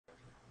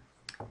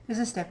This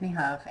is Stephanie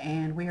Huff,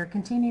 and we are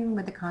continuing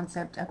with the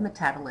concept of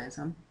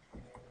metabolism.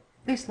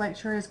 This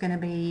lecture is going to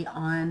be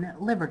on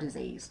liver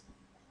disease.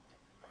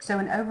 So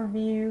an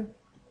overview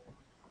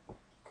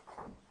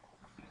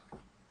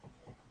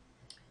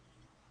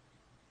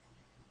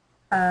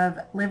of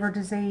liver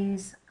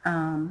disease.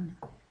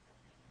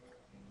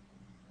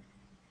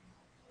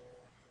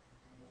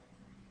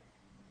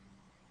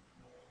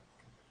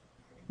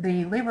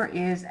 The liver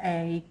is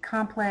a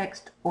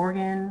complex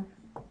organ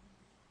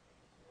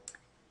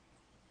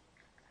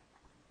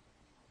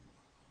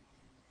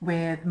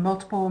with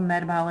multiple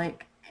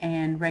metabolic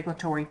and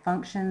regulatory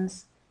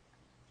functions.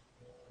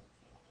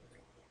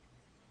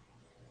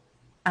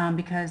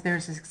 Because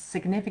there's a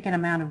significant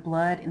amount of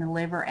blood in the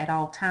liver at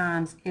all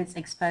times, it's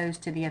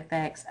exposed to the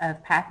effects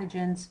of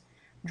pathogens,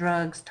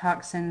 drugs,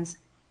 toxins,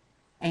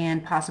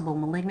 and possible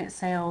malignant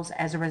cells.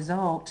 As a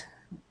result,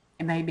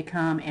 it may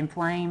become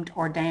inflamed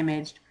or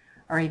damaged,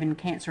 or even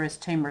cancerous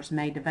tumors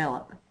may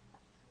develop.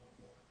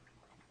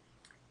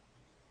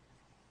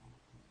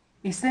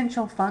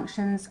 Essential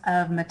functions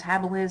of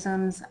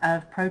metabolisms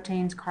of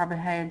proteins,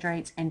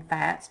 carbohydrates, and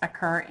fats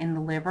occur in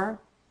the liver.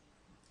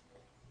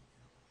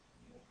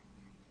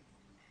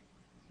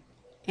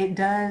 It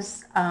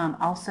does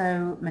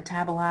also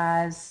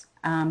metabolize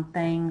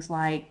things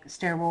like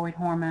steroid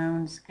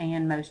hormones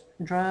and most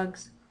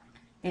drugs.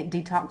 It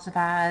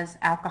detoxifies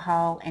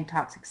alcohol and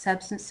toxic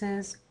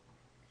substances.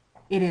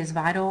 It is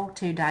vital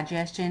to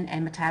digestion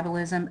and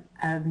metabolism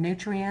of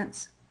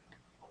nutrients,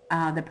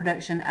 the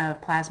production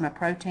of plasma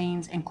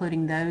proteins,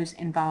 including those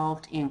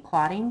involved in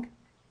clotting,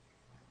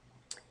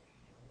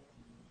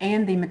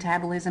 and the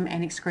metabolism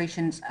and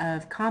excretions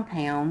of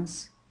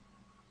compounds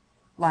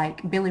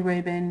like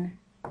bilirubin,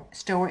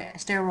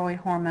 steroid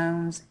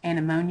hormones, and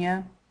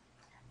ammonia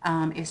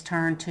is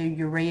turned to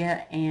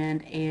urea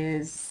and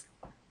is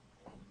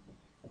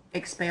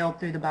expelled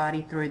through the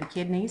body through the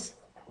kidneys.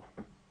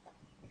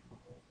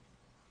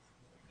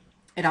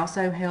 It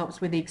also helps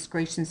with the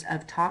excretions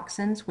of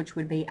toxins, which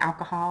would be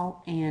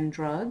alcohol and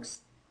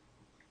drugs.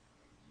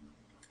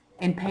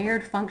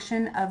 Impaired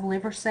function of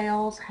liver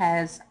cells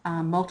has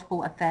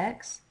multiple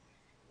effects.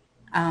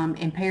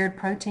 Impaired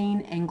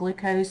protein and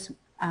glucose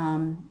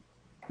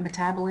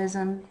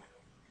metabolism,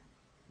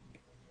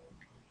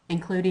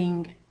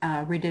 including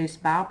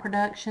reduced bile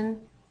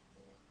production.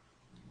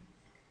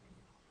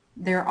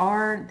 There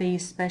are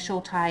these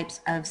special types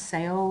of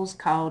cells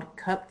called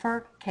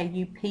Kupffer,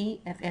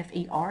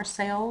 Kupffer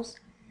cells,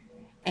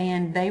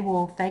 and they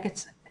will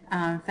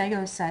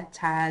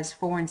phagocytize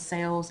foreign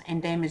cells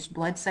and damaged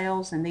blood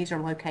cells, and these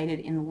are located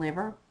in the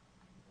liver.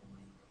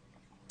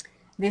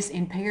 This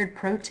impaired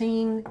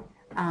protein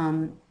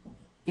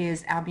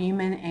is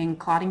albumin and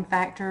clotting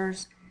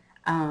factors,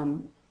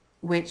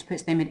 which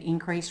puts them at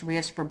increased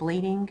risk for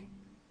bleeding.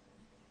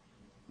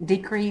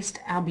 Decreased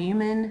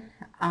albumin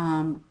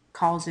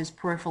causes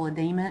peripheral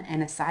edema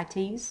and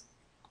ascites.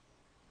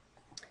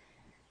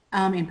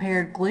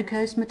 Impaired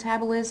glucose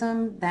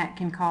metabolism, that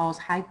can cause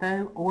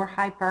hypo or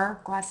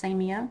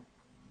hyperglycemia.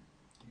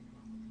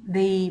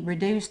 The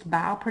reduced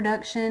bile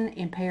production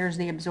impairs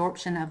the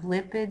absorption of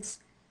lipids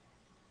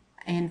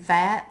and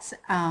fats,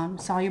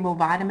 soluble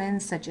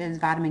vitamins such as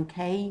vitamin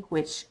K,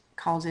 which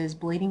causes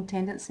bleeding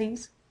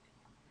tendencies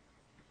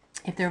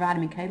if their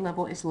vitamin K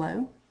level is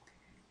low.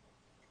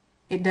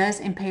 It does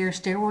impair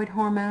steroid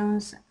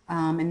hormones,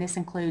 and this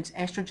includes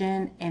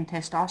estrogen and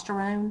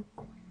testosterone.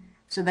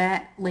 So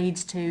that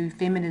leads to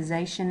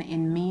feminization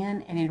in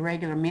men and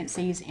irregular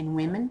menses in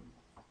women.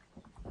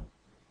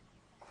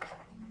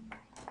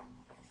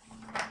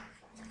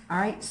 All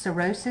right,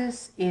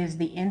 cirrhosis is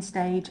the end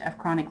stage of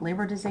chronic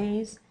liver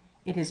disease.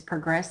 It is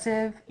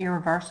progressive,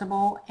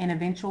 irreversible, and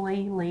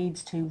eventually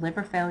leads to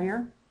liver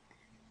failure.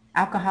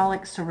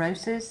 Alcoholic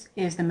cirrhosis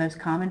is the most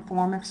common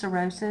form of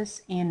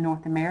cirrhosis in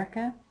North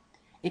America.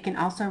 It can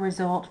also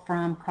result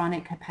from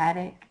chronic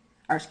hepatitis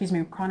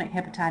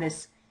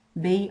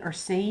B or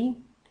C,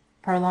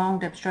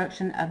 prolonged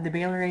obstruction of the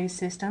biliary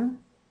system,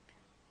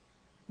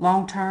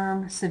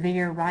 long-term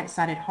severe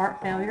right-sided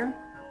heart failure.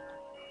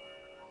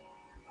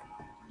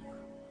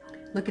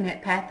 Looking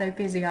at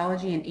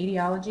pathophysiology and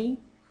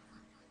etiology,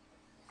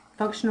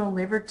 functional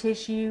liver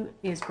tissue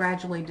is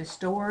gradually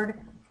destroyed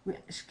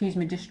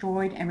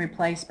and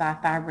replaced by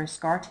fibrous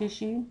scar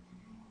tissue.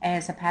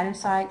 As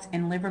hepatocytes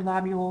and liver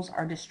lobules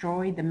are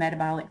destroyed, the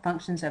metabolic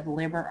functions of the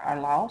liver are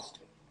lost.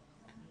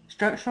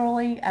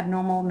 Structurally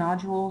abnormal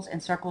nodules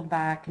encircled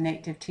by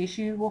connective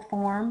tissue will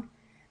form.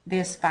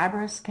 This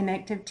fibrous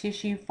connective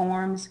tissue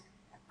forms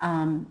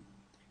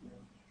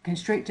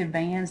constrictive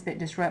bands that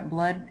disrupt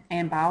blood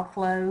and bile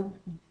flow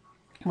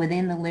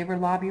within the liver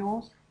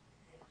lobules.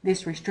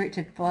 This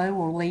restricted flow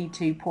will lead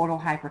to portal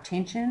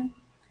hypertension,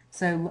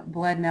 so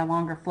blood no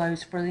longer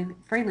flows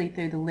freely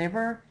through the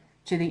liver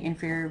to the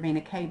inferior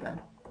vena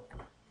cava.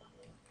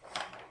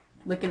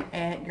 Looking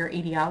at your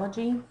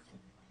etiology,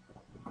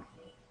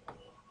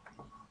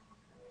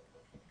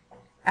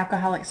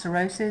 alcoholic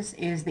cirrhosis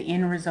is the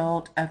end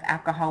result of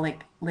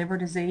alcoholic liver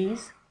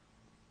disease.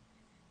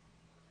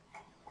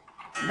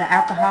 The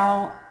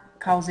alcohol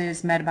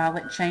causes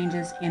metabolic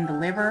changes in the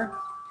liver.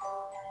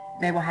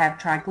 They will have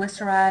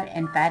triglyceride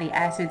and fatty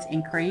acids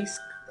increase,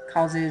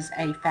 causes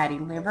a fatty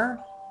liver.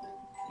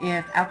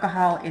 If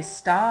alcohol is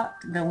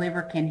stopped, the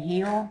liver can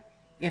heal.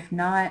 If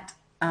not,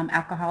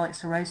 alcoholic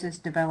cirrhosis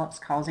develops,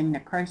 causing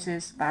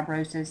necrosis,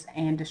 fibrosis,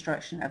 and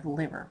destruction of the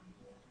liver.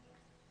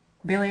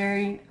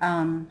 Biliary,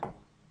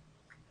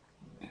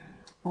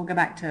 we'll go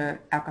back to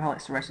alcoholic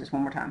cirrhosis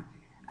one more time.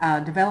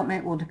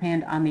 Development will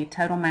depend on the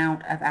total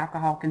amount of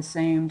alcohol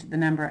consumed, the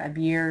number of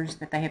years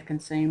that they have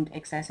consumed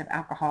excessive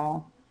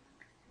alcohol,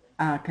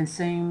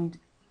 consumed,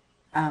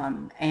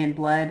 and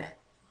blood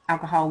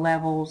alcohol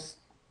levels.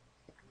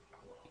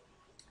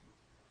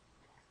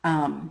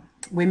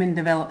 Women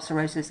develop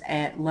cirrhosis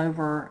at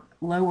lower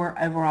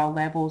overall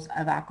levels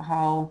of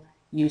alcohol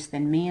use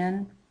than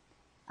men.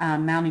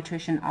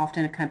 Malnutrition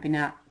often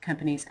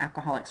accompanies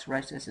alcoholic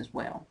cirrhosis as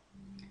well.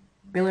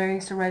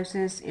 Biliary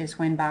cirrhosis is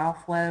when bile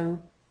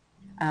flow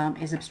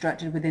is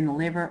obstructed within the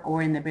liver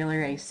or in the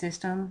biliary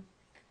system.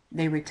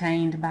 The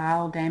retained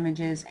bile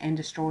damages and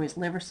destroys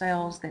liver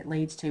cells that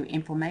leads to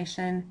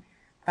inflammation,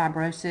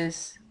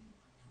 fibrosis,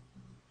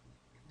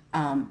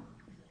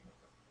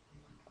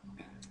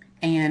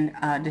 and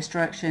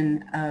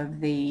destruction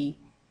of the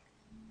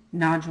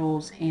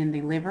nodules in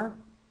the liver.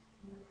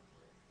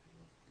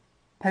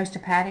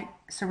 Posthepatic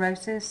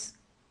cirrhosis.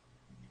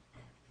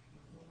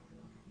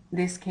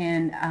 This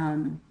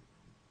can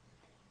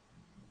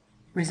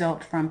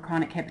result from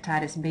chronic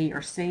hepatitis B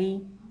or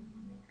C,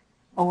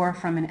 or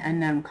from an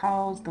unknown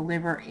cause. The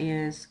liver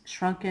is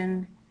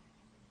shrunken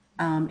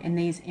in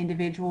these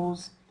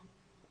individuals,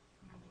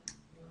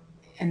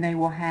 and they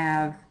will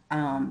have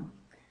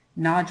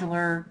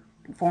nodular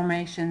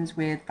formations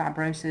with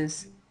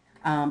fibrosis,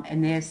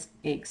 and this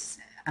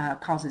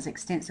causes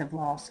extensive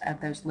loss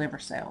of those liver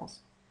cells.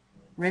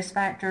 Risk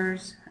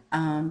factors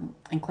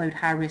include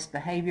high-risk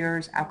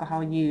behaviors,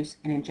 alcohol use,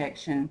 and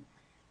injection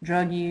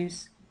drug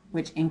use,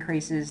 which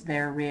increases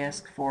their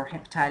risk for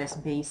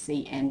hepatitis B,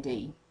 C, and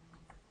D.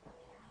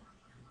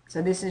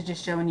 So this is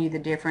just showing you the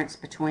difference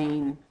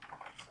between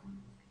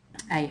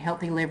a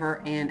healthy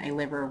liver and a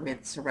liver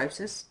with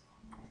cirrhosis.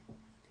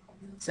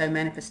 So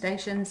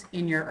manifestations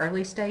in your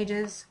early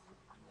stages,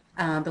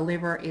 the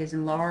liver is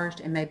enlarged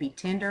and may be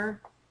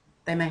tender.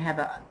 They may have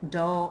a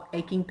dull,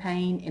 aching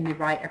pain in the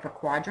right upper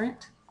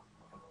quadrant.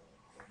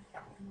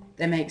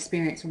 They may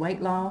experience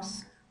weight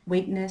loss,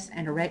 weakness,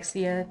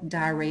 anorexia,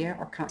 diarrhea,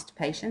 or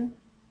constipation.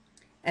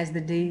 As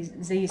the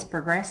disease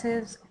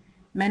progresses,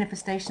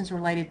 manifestations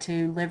related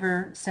to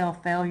liver cell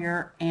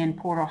failure and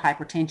portal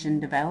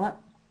hypertension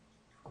develop.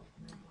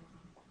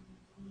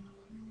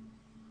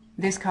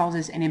 This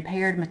causes an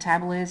impaired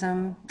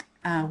metabolism,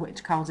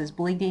 which causes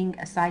bleeding,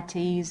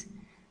 ascites,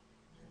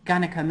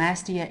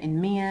 gynecomastia in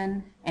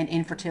men, and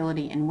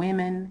infertility in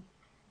women,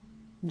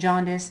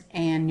 jaundice,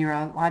 and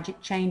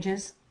neurologic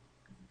changes.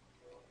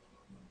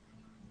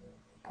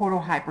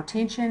 Portal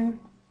hypertension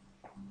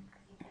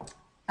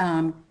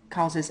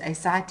causes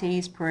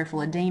ascites,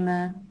 peripheral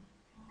edema,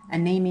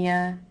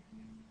 anemia,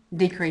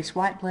 decreased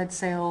white blood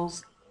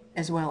cells,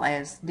 as well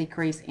as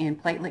decrease in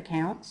platelet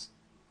counts.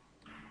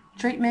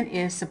 Treatment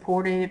is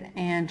supported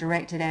and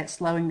directed at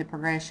slowing the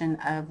progression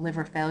of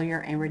liver failure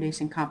and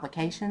reducing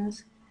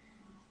complications.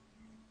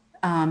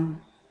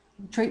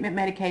 Treatment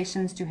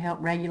medications to help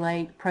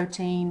regulate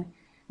protein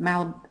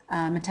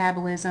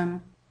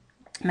metabolism,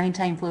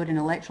 maintain fluid and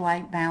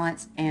electrolyte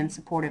balance, and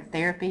supportive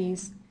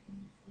therapies.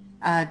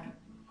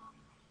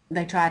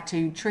 They try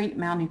to treat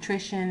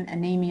malnutrition,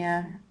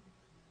 anemia,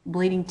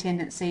 bleeding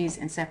tendencies,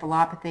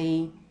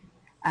 encephalopathy,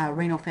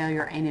 renal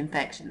failure, and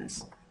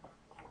infections.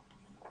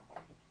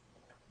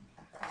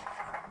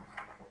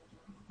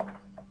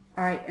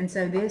 All right, and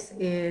so this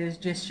is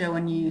just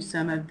showing you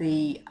some of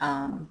the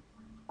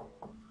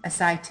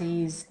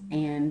ascites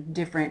and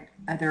different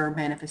other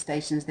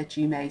manifestations that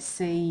you may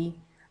see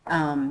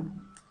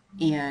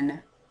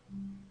in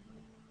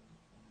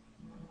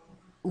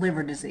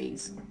liver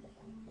disease.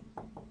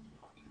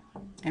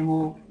 And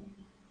we'll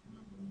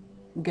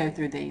go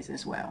through these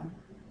as well.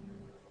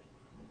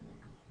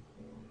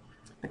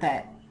 But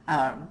that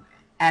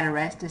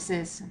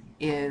atelectasis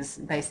is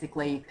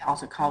basically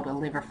also called a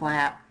liver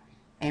flap,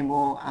 and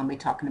we'll be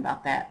talking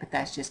about that, but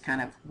that's just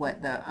kind of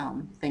what the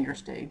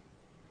fingers do.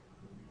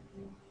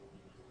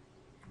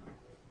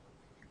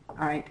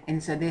 All right,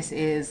 and so this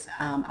is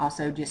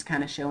also just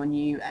kind of showing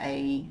you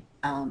a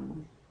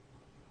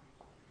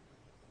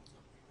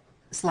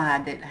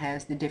slide that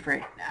has the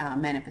different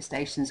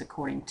manifestations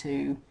according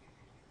to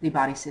the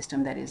body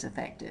system that is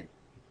affected.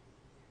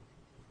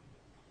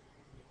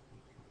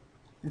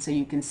 And so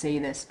you can see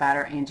the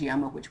spider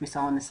angioma, which we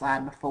saw in the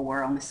slide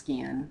before, on the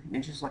skin.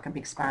 It's just like a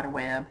big spider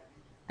web,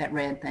 that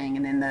red thing,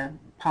 and then the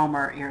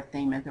palmar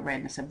erythema, the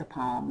redness of the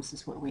palms,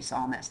 is what we saw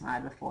on that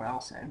slide before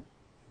also.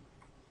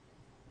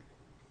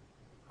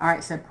 All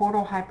right, so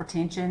portal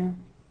hypertension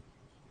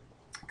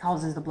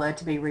causes the blood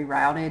to be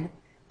rerouted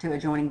to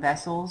adjoining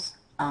vessels,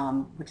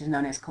 which is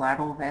known as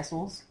collateral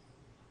vessels.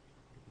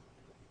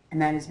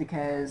 And that is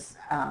because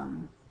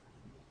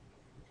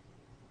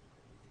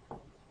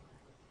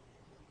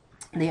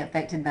The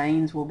affected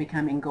veins will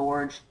become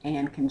engorged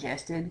and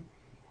congested.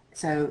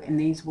 And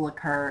these will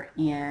occur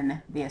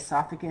in the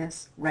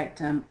esophagus,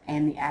 rectum,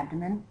 and the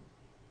abdomen.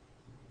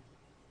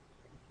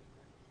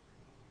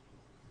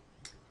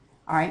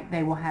 All right,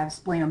 they will have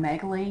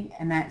splenomegaly,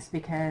 and that's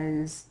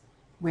because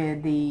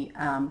with the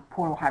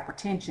portal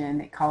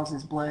hypertension, it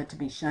causes blood to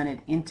be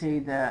shunted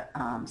into the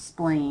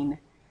spleen,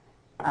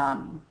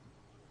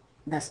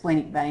 the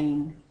splenic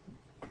vein,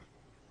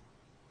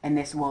 and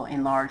this will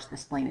enlarge the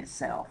spleen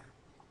itself.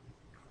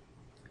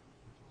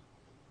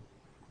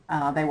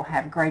 They will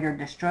have greater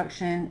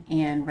destruction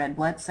in red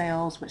blood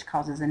cells, which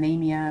causes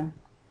anemia,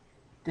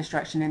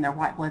 destruction in their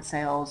white blood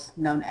cells,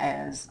 known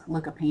as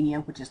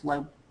leukopenia, which is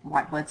low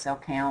white blood cell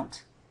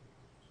count,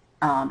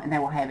 and they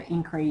will have an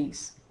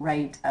increased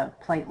rate of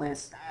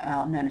platelets,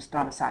 known as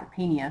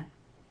thrombocytopenia.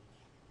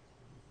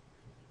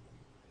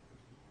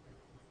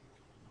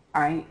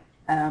 All right,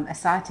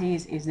 ascites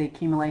is the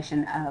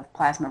accumulation of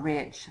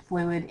plasma-rich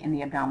fluid in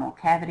the abdominal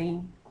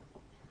cavity.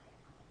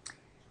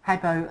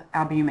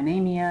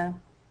 Hypoalbuminemia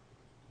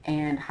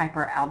and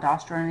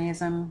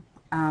hyperaldosteronism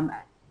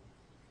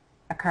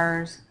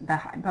occurs. The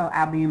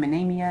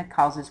hypoalbuminemia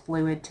causes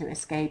fluid to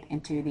escape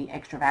into the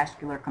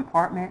extravascular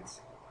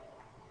compartments.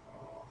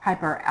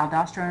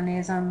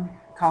 Hyperaldosteronism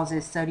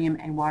causes sodium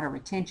and water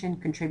retention,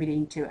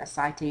 contributing to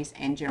ascites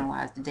and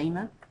generalized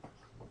edema.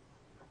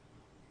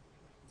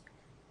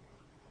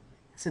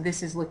 So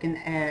this is looking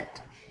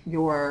at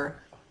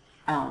your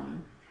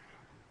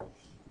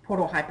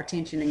portal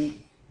hypertension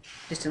in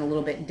just in a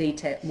little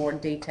bit more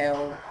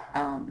detail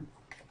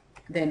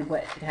than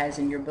what it has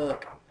in your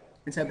book.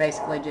 And so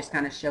basically just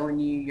kind of showing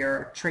you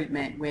your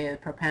treatment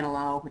with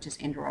propranolol, which is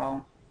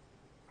Inderal.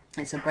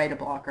 It's a beta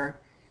blocker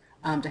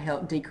to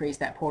help decrease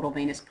that portal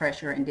venous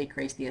pressure and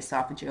decrease the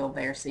esophageal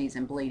varices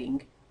and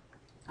bleeding.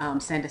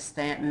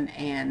 Sandostatin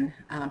and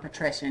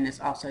pitressin is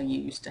also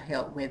used to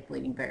help with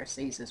bleeding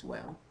varices as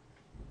well.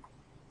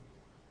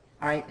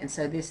 All right, and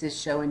so this is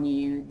showing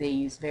you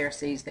these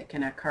varices that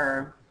can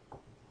occur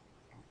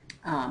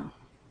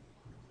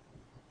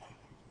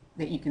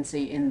that you can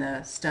see in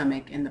the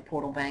stomach, in the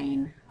portal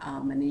vein,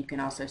 and then you can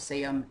also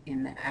see them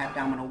in the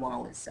abdominal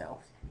wall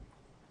itself.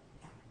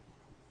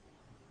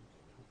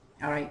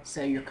 All right,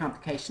 so your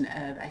complication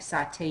of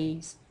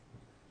ascites,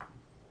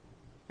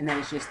 and that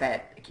is just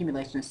that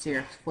accumulation of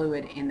serous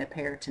fluid in the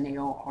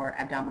peritoneal or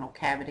abdominal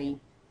cavity.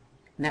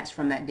 And that's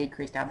from that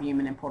decreased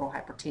albumin and portal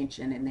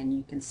hypertension. And then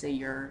you can see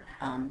your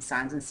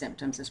signs and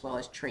symptoms as well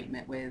as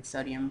treatment with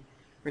sodium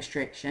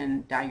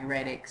restriction,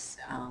 diuretics.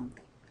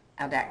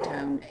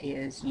 Aldactone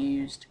is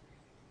used.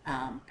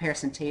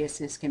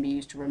 Paracentesis can be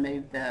used to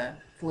remove the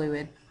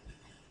fluid.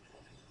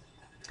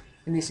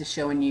 And this is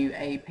showing you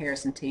a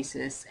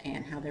paracentesis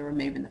and how they're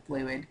removing the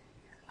fluid.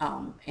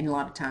 And a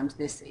lot of times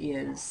this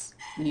is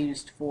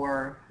used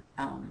for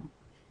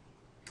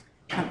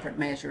comfort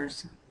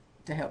measures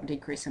to help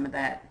decrease some of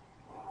that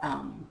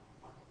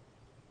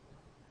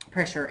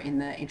pressure in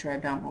the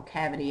intra-abdominal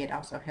cavity. It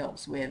also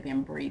helps with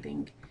them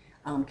breathing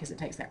because it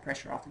takes that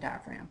pressure off the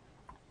diaphragm.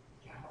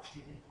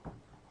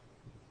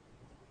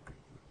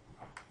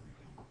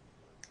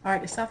 All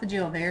right,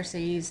 esophageal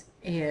varices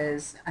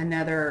is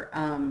another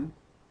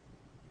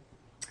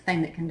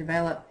thing that can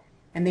develop,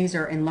 and these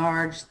are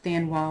enlarged,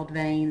 thin-walled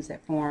veins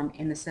that form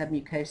in the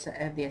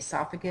submucosa of the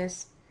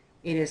esophagus.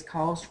 It is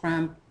caused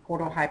from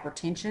portal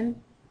hypertension.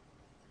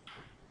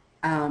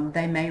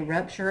 They may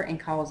rupture and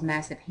cause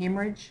massive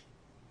hemorrhage.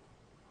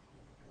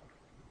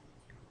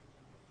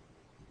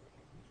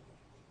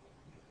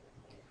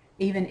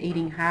 Even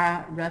eating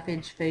high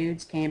roughage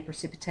foods can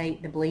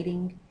precipitate the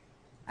bleeding.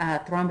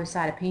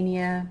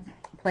 Thrombocytopenia,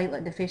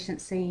 platelet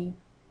deficiency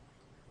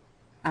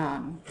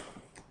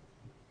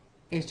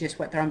is just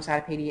what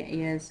thrombocytopenia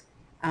is.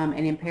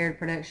 And impaired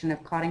production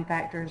of clotting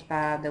factors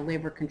by the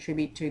liver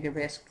contribute to the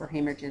risk for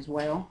hemorrhage as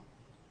well.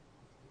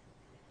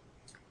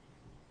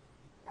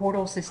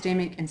 Portal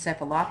systemic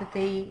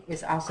encephalopathy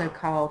is also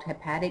called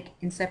hepatic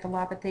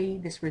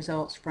encephalopathy. This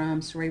results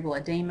from cerebral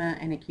edema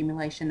and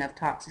accumulation of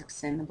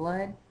toxics in the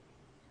blood.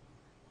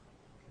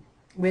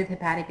 With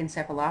hepatic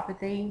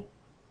encephalopathy,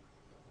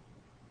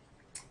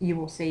 you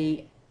will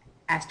see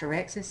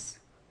asterexis,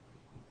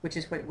 which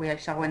is what we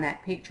saw in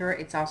that picture.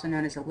 It's also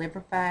known as a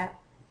liver fat.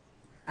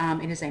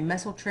 It is a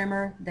muscle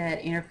tremor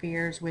that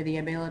interferes with the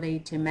ability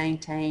to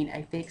maintain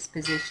a fixed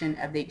position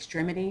of the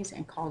extremities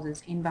and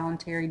causes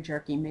involuntary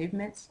jerky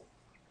movements.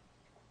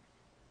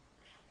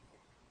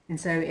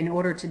 And so in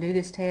order to do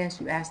this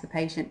test, you ask the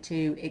patient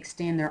to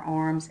extend their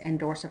arms and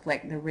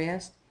dorsiflect the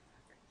wrist.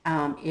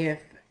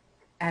 If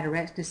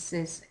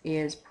aterexis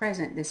is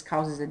present, this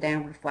causes a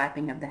downward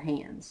flapping of the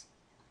hands.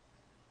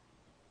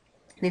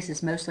 This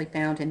is mostly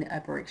found in the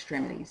upper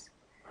extremities.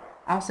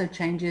 Also,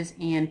 changes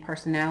in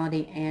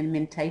personality and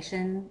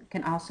mentation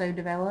can also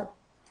develop.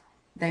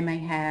 They may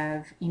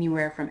have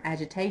anywhere from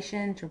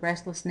agitation to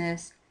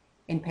restlessness,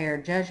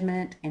 impaired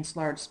judgment, and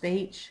slurred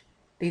speech.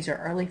 These are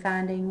early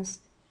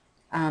findings.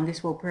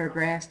 This will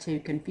progress to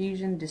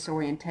confusion,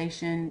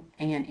 disorientation,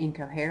 and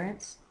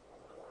incoherence.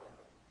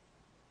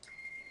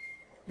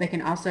 They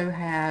can also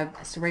have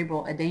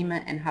cerebral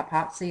edema and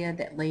hypoxia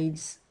that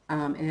leads,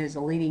 it is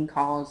a leading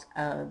cause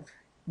of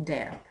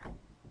death.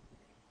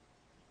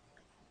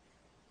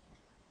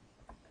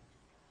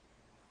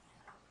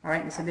 All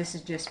right, and so this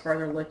is just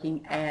further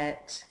looking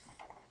at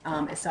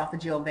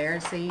esophageal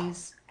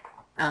varices,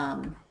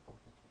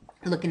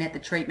 looking at the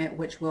treatment,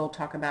 which we'll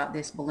talk about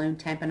this balloon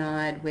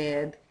tamponade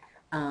with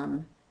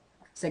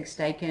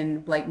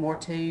Sextacan Blakemore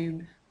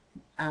tube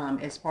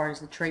as far as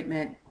the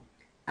treatment,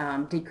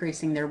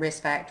 decreasing their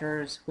risk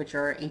factors, which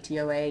are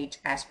ETOH,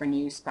 aspirin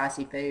use,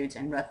 spicy foods,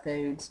 and rough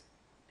foods,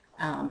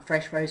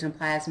 fresh frozen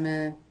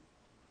plasma,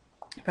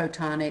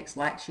 protonics,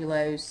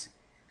 lactulose,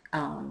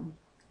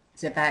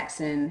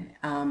 Xifaxan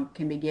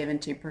can be given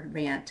to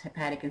prevent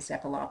hepatic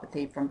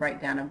encephalopathy from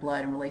breakdown of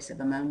blood and release of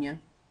ammonia.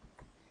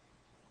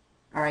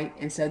 All right,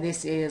 and so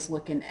this is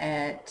looking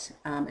at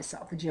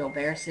esophageal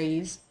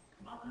varices.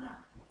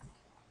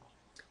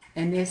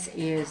 And this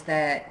is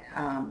that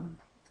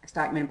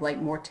Stockman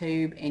Blakemore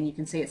tube, and you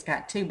can see it's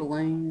got two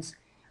balloons,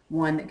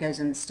 one that goes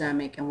in the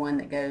stomach and one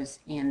that goes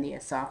in the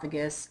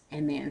esophagus,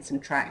 and then some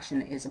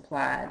traction is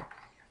applied.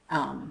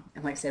 And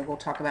like I said, we'll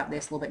talk about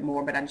this a little bit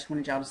more, but I just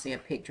wanted y'all to see a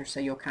picture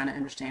so you'll kind of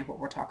understand what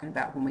we're talking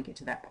about when we get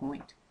to that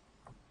point.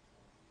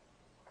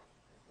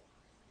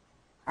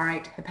 All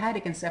right,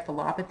 hepatic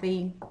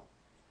encephalopathy.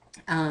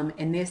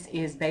 And this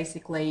is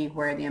basically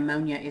where the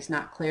ammonia is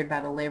not cleared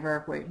by the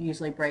liver, where it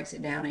usually breaks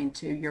it down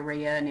into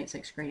urea and it's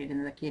excreted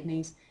into the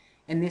kidneys.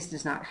 And this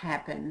does not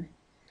happen.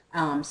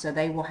 So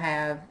they will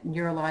have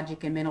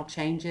neurologic and mental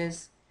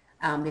changes,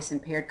 this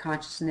impaired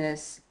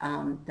consciousness,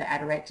 the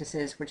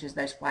atelectasis, which is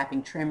those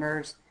flapping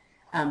tremors,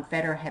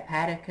 fetor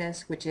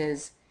hepaticus, which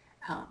is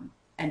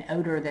an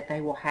odor that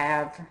they will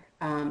have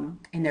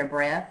in their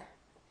breath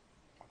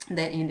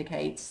that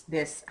indicates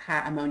this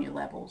high ammonia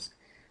levels.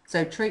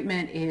 So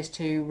treatment is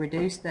to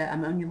reduce the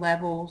ammonia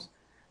levels,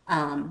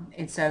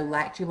 and so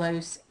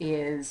lactulose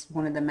is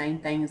one of the main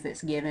things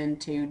that's given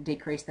to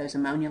decrease those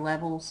ammonia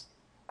levels.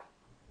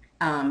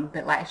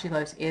 But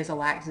lactulose is a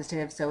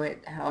laxative, so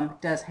it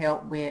does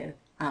help with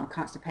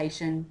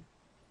constipation.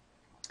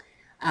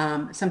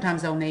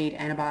 Sometimes they'll need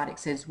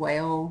antibiotics as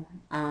well.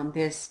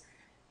 This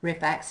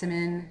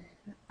rifaximin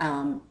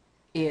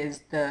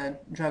is the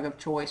drug of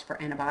choice for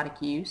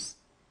antibiotic use.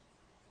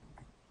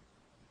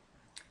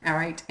 All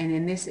right, and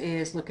then this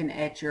is looking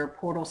at your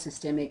portal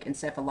systemic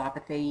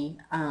encephalopathy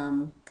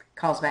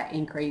caused by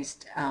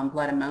increased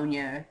blood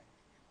ammonia,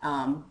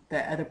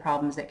 the other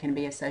problems that can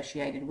be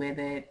associated with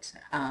it,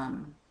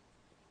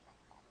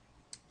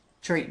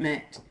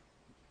 treatment,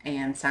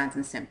 and signs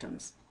and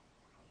symptoms.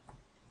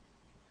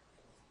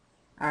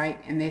 All right,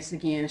 and this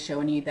again is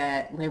showing you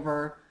that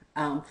liver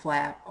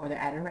flap or the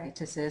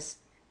atelectasis,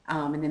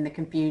 and then the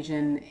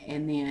confusion,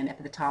 and then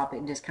at the top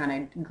it just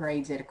kind of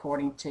grades it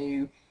according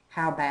to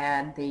how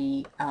bad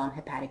the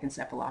hepatic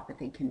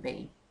encephalopathy can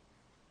be.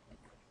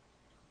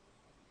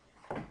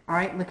 All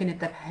right, looking at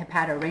the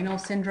hepatorenal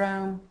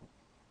syndrome.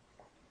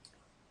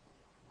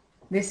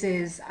 This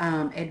is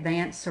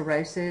advanced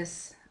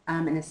cirrhosis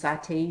in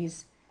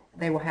ascites.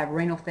 They will have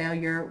renal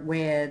failure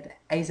with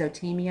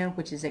azotemia,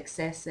 which is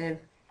excessive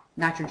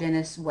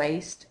nitrogenous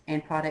waste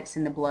and products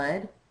in the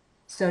blood,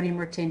 sodium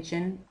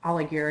retention,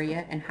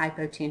 oliguria, and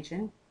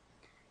hypotension.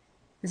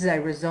 This is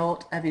a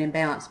result of an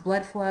imbalanced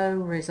blood flow,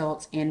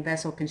 results in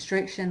vessel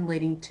constriction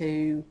leading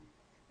to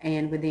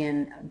and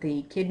within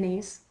the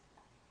kidneys.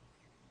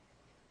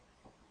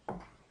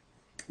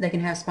 They can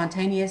have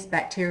spontaneous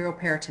bacterial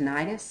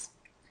peritonitis,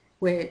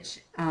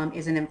 which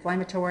is an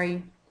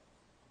inflammatory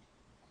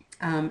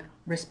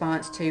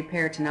response to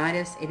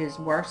peritonitis. It is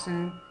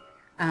worsens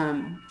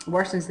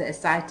the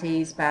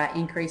ascites by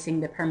increasing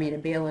the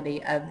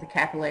permeability of the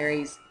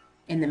capillaries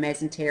in the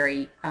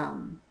mesentery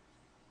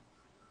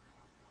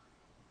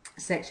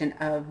section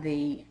of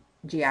the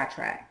GI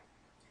tract.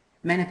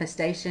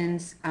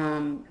 Manifestations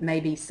may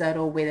be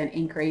subtle with an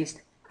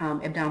increased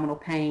abdominal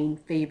pain,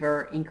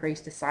 fever,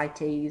 increased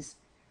ascites,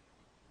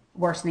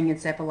 worsening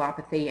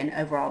encephalopathy, and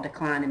overall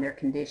decline in their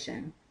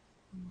condition.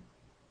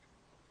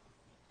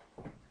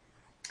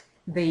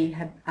 The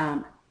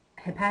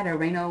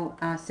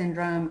hepatorenal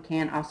syndrome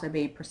can also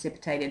be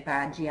precipitated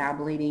by GI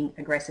bleeding,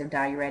 aggressive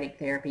diuretic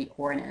therapy,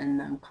 or an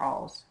unknown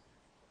cause.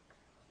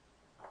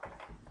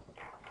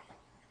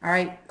 All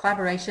right,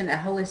 collaboration, a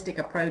holistic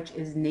approach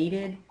is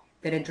needed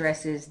that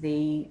addresses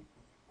the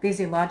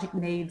physiologic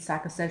needs,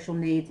 psychosocial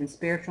needs, and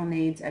spiritual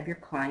needs of your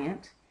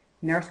client.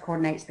 Nurse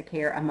coordinates the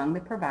care among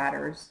the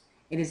providers.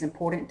 It is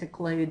important to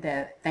include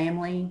the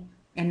family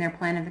in their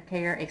plan of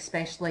care,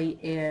 especially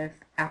if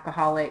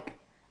alcoholic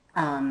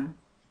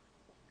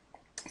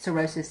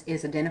cirrhosis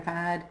is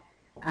identified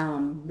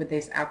with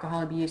this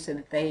alcohol abuse, so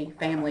that the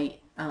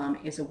family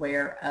is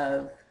aware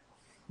of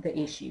the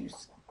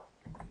issues.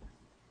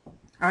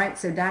 All right,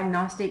 so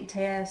diagnostic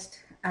test,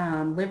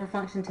 liver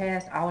function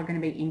test, all are going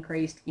to be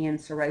increased in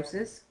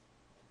cirrhosis.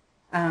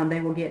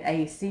 They will get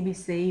a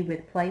CBC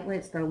with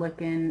platelets. They're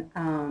looking,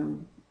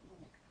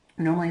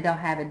 normally they'll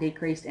have a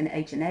decrease in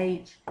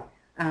H&H,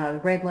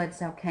 red blood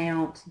cell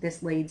count.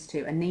 This leads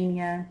to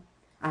anemia.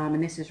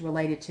 and this is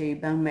related to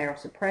bone marrow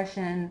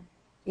suppression,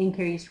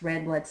 increased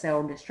red blood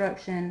cell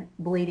destruction,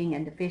 bleeding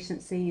and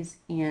deficiencies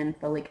in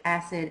folic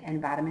acid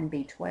and vitamin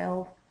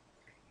B12,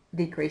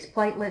 decreased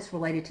platelets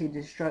related to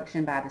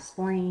destruction by the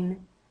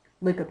spleen,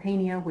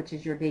 leukopenia, which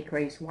is your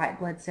decreased white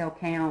blood cell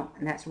count,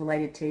 and that's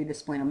related to the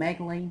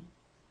splenomegaly.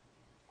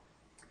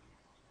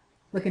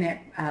 Looking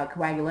at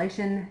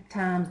coagulation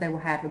times, they will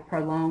have a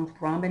prolonged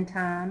thrombin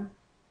time,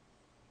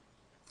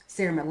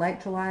 serum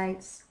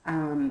electrolytes,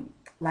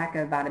 lack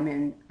of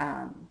vitamin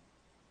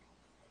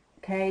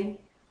K,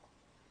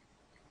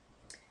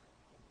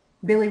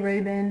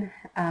 bilirubin,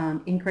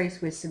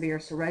 increase with severe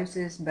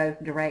cirrhosis,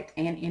 both direct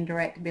and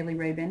indirect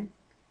bilirubin.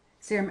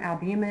 Serum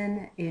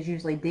albumin is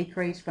usually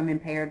decreased from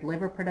impaired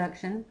liver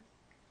production.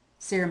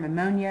 Serum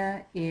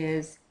ammonia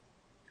is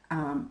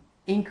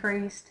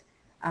increased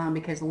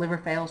because the liver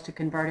fails to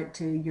convert it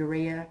to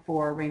urea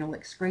for renal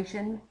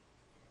excretion.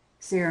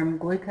 Serum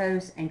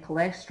glucose and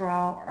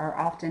cholesterol are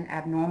often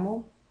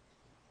abnormal.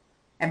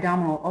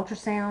 Abdominal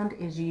ultrasound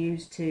is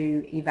used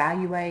to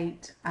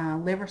evaluate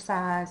liver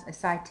size,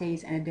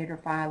 ascites, and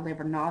identify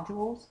liver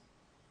nodules.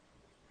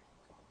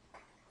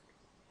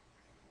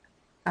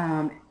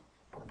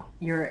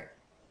 Your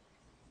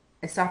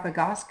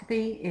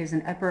esophagoscopy is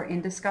an upper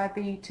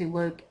endoscopy to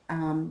look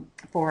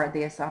for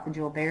the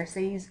esophageal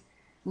varices.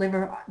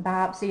 Liver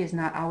biopsy is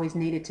not always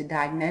needed to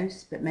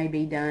diagnose, but may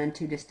be done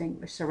to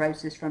distinguish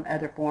cirrhosis from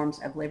other forms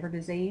of liver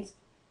disease.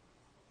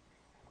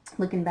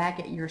 Looking back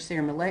at your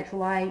serum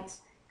electrolytes,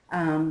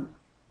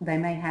 they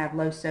may have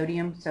low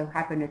sodium, so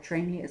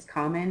hyponatremia is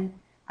common,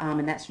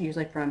 and that's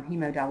usually from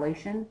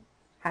hemodilution.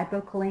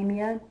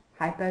 Hypokalemia,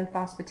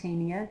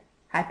 hypophosphatemia,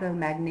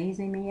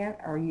 hypomagnesemia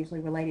are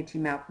usually related to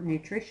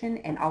malnutrition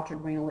and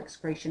altered renal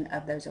excretion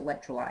of those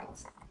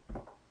electrolytes.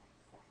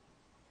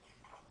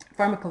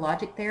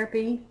 Pharmacologic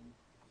therapy.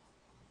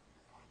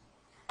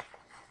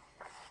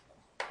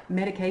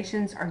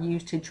 Medications are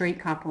used to treat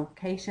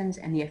complications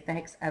and the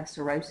effects of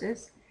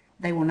cirrhosis.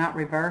 They will not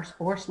reverse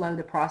or slow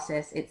the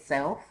process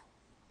itself.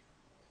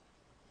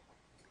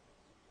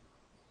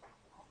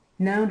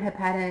 Known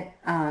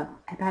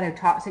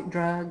hepatotoxic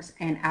drugs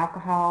and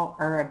alcohol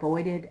are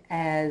avoided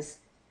as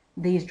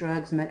these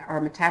drugs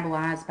are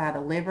metabolized by the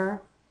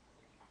liver.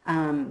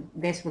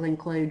 This will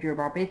include your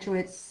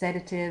barbiturates,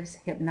 sedatives,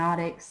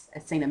 hypnotics,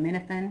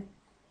 acetaminophen,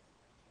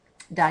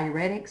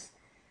 diuretics,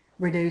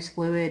 reduce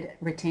fluid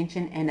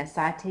retention and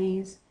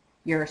ascites.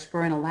 Your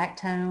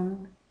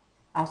spironolactone,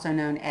 also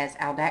known as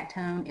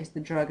aldactone, is the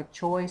drug of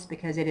choice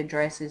because it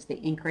addresses the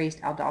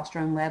increased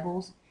aldosterone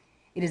levels.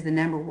 It is the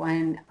number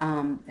one,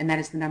 and that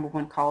is the number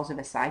one cause of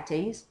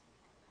ascites.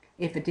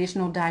 If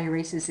additional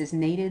diuresis is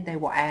needed, they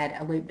will add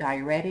a loop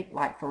diuretic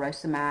like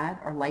furosemide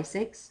or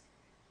Lasix.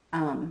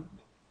 And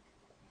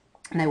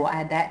they will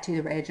add that to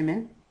the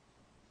regimen.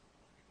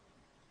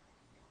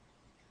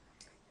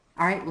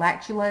 All right,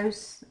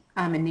 lactulose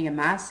and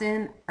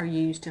neomycin are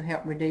used to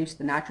help reduce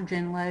the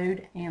nitrogen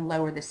load and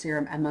lower the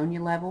serum ammonia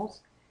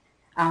levels.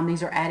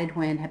 These are added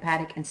when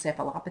hepatic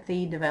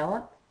encephalopathy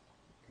develop.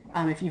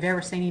 If you've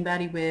ever seen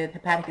anybody with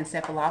hepatic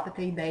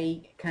encephalopathy,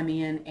 they come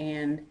in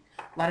and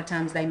a lot of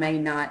times they may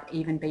not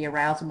even be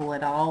arousable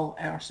at all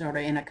or sort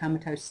of in a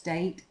comatose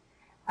state.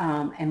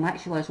 And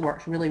lactulose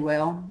works really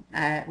well.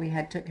 We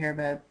took care of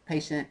a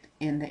patient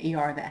in the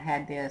ER that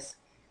had this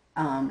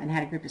and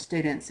had a group of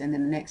students, and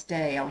then the next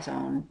day I was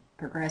on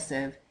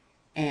progressive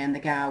and the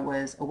guy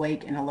was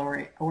awake and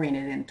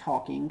oriented and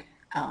talking,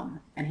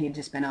 and he had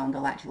just been on the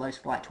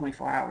lactulose for like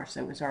 24 hours,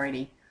 so it was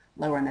already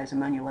lowering those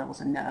ammonia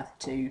levels enough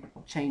to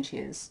change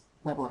his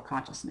level of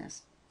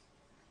consciousness.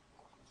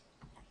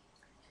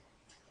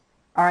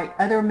 All right,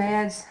 other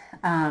meds,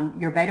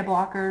 your beta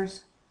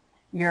blockers,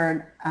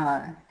 your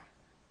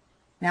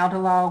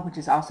Naldolol, which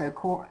is also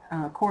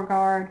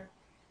Corguard,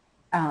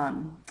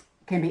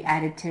 can be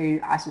added to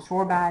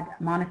isosorbide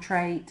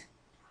monotrate,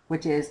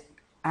 which is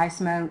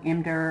Ismo,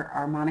 Imdur,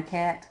 or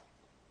Monocat.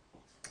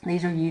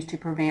 These are used to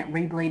prevent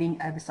rebleeding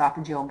of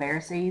esophageal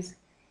varices.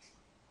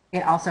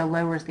 It also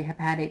lowers the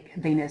hepatic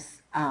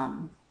venous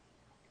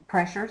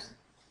pressures.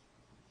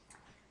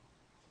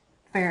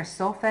 Ferrous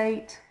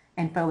sulfate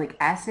and folic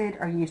acid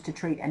are used to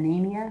treat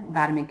anemia.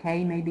 Vitamin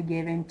K may be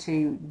given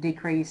to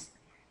decrease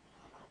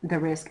the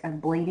risk of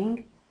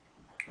bleeding.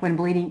 When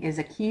bleeding is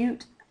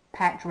acute,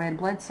 packed red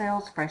blood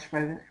cells, fresh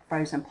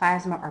frozen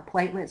plasma, or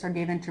platelets are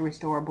given to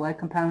restore blood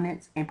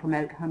components and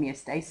promote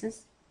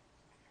homeostasis.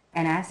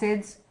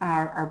 Antacids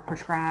are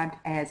prescribed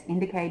as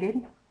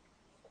indicated.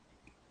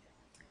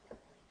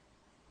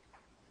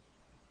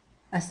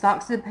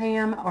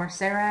 Azoxypam or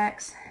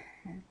Serax.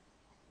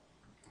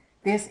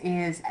 This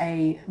is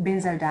a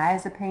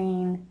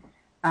benzodiazepine,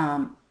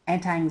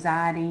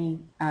 anti-anxiety,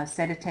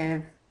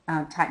 sedative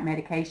type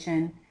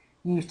medication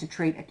used to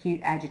treat acute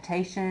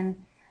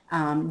agitation.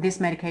 This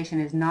medication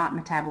is not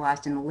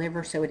metabolized in the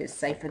liver, so it is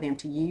safe for them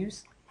to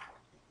use.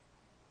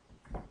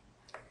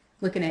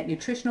 Looking at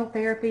nutritional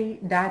therapy,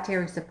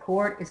 dietary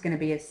support is going to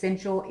be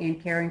essential in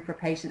caring for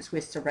patients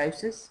with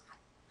cirrhosis.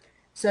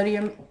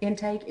 Sodium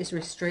intake is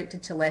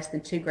restricted to less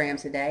than 2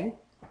 grams a day.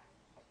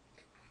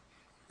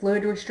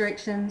 Fluid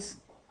restrictions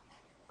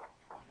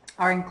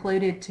are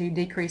included to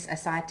decrease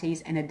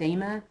ascites and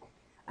edema.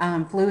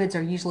 Fluids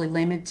are usually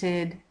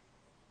limited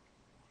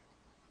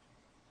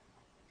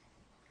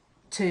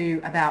to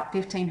about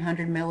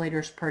 1,500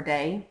 milliliters per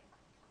day.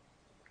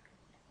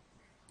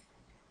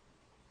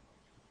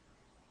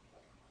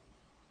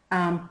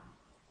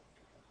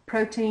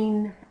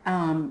 Protein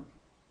are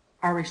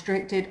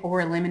restricted or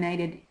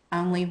eliminated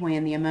only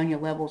when the ammonia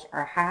levels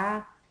are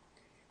high.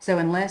 So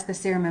unless the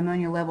serum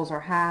ammonia levels are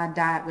high,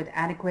 diet with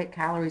adequate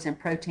calories and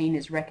protein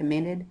is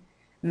recommended.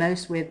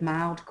 Most with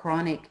mild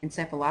chronic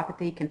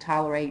encephalopathy can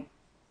tolerate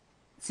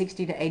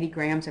 60 to 80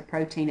 grams of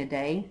protein a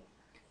day.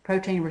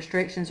 Protein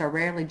restrictions are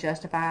rarely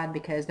justified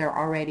because they're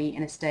already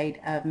in a state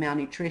of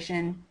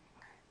malnutrition.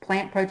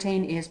 Plant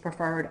protein is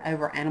preferred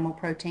over animal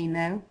protein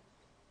though.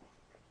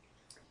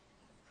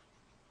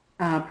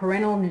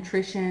 Parental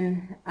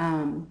nutrition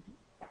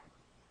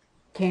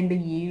can be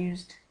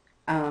used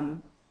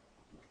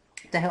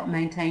to help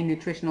maintain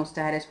nutritional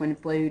status when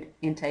food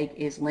intake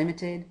is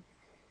limited.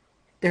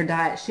 Their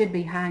diet should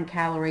be high in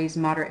calories,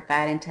 moderate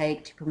fat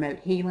intake to promote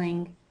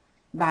healing.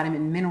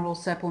 Vitamin and mineral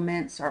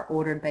supplements are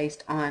ordered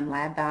based on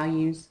lab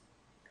values.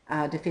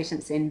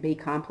 Deficiency in B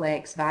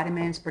complex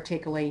vitamins,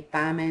 particularly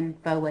thiamine,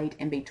 folate,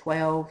 and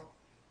B12,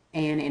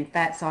 and in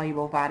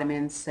fat-soluble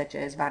vitamins such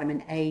as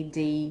vitamin A,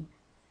 D,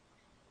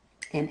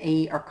 and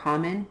E are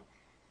common.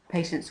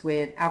 Patients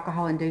with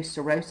alcohol-induced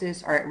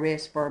cirrhosis are at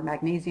risk for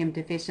magnesium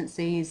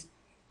deficiencies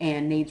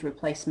and needs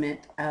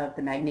replacement of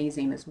the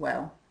magnesium as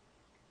well.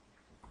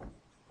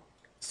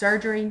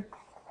 Surgery.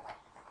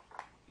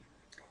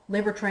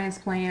 Liver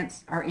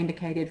transplants are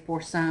indicated for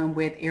some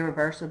with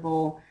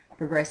irreversible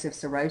progressive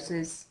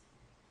cirrhosis,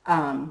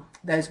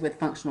 those with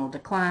functional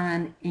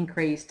decline,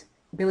 increased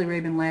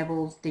bilirubin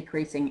levels,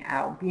 decreasing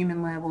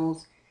albumin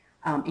levels,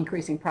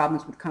 increasing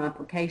problems with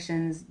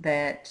complications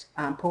that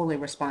poorly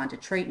respond to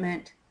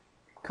treatment.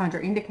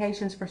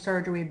 Contraindications for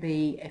surgery would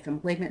be if a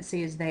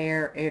malignancy is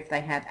there, if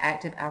they have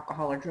active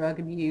alcohol or drug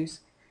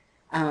abuse.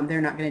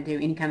 They're not going to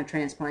do any kind of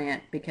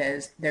transplant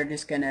because they're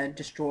just going to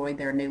destroy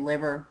their new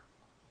liver.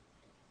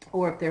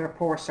 Or if they're a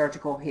poor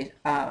surgical,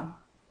 have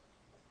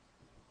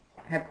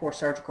poor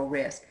surgical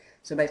risk.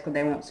 So basically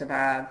they won't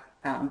survive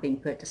being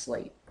put to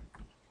sleep.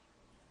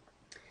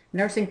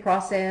 Nursing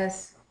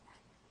process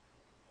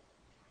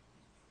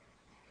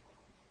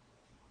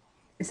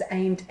is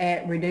aimed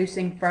at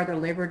reducing further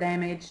liver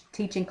damage,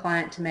 teaching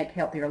client to make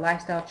healthier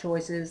lifestyle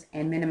choices,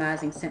 and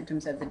minimizing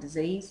symptoms of the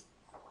disease.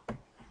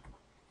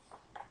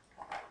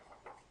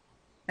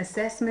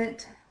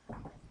 Assessment.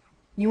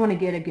 You want to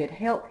get a good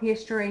health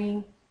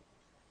history.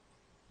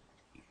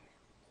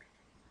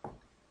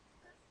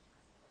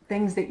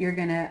 Things that you're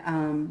going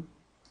to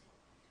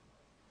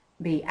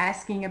be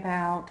asking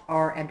about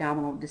are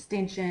abdominal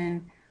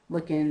distension,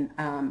 looking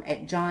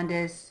at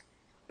jaundice,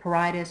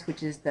 pruritus,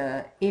 which is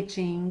the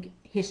itching,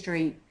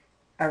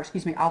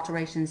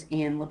 alterations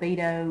in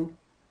libido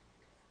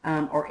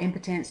or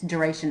impotence,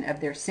 duration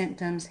of their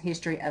symptoms,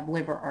 history of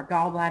liver or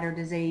gallbladder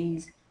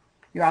disease.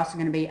 You're also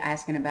going to be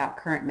asking about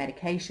current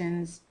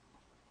medications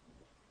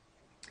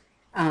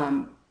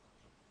that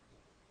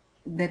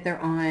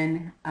they're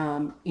on,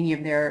 any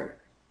of their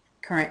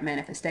current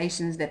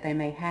manifestations that they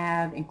may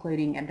have,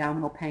 including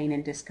abdominal pain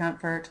and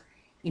discomfort,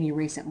 any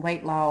recent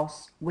weight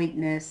loss,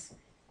 weakness,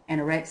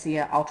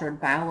 anorexia, altered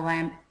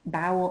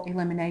bowel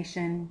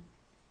elimination,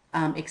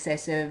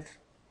 excessive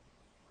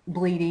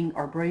bleeding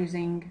or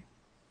bruising,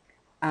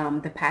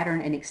 the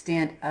pattern and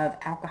extent of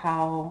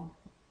alcohol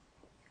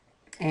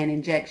and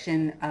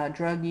injection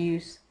drug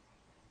use,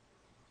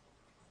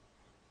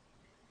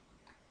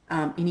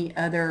 any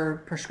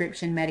other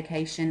prescription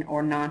medication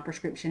or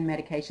non-prescription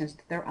medications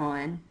that they're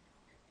on.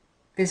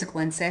 Physical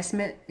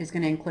assessment is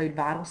going to include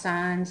vital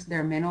signs,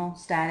 their mental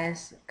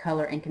status,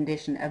 color and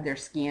condition of their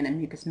skin and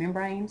mucous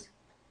membranes,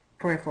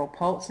 peripheral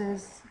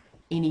pulses,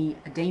 any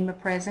edema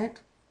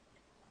present.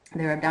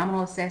 Their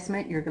abdominal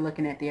assessment, you're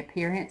looking at the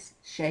appearance,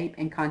 shape,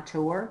 and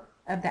contour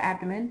of the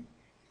abdomen,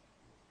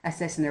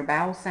 assessing their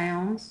bowel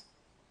sounds,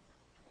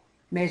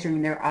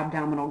 measuring their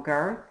abdominal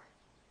girth,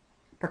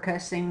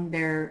 percussing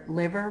their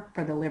liver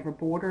for the liver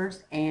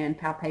borders, and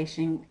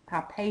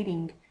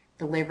palpating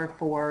the liver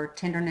for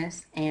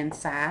tenderness and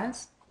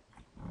size.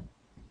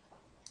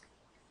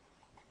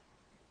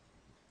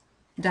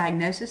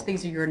 Diagnosis,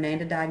 these are your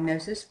NANDA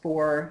diagnosis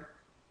for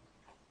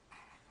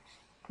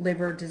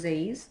liver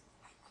disease.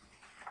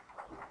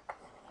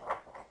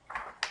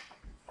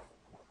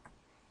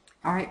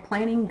 All right,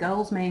 planning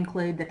goals may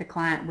include that the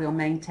client will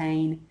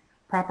maintain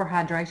proper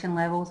hydration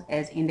levels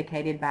as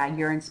indicated by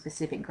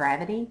urine-specific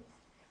gravity,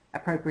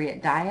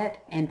 appropriate diet,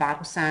 and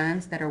vital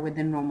signs that are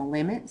within normal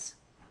limits.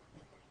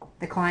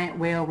 The client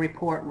will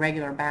report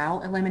regular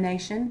bowel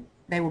elimination.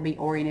 They will be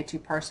oriented to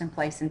person,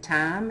 place, and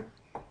time,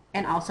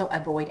 and also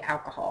avoid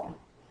alcohol.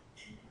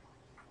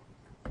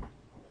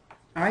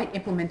 All right,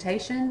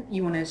 implementation.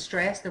 You want to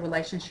stress the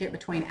relationship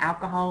between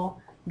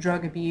alcohol,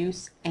 drug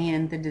abuse,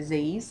 and the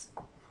disease.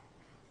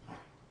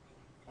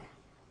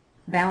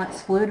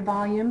 Balance fluid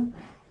volume.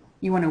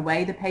 You want to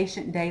weigh the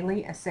patient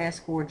daily, assess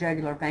for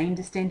jugular vein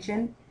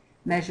distension,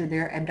 measure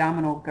their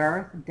abdominal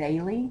girth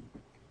daily,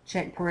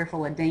 check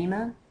peripheral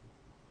edema,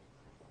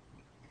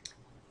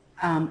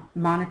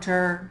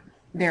 monitor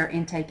their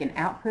intake and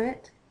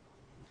output.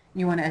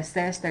 You want to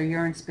assess their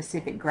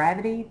urine-specific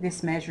gravity.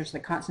 This measures the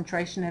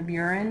concentration of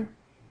urine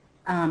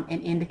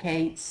and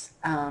indicates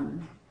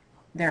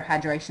their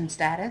hydration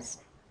status.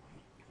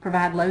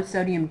 Provide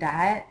low-sodium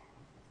diet.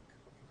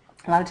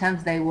 A lot of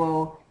times they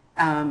will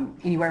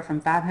anywhere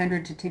from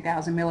 500 to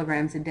 2,000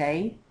 milligrams a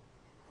day.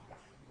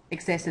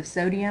 Excessive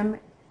sodium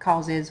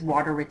causes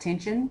water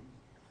retention.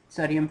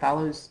 Sodium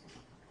follows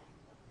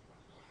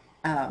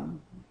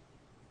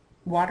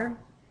water.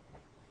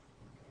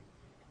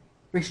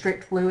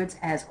 Restrict fluids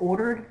as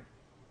ordered.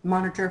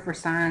 Monitor for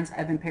signs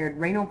of impaired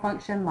renal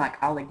function like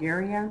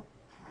oliguria.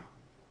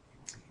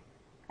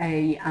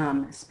 A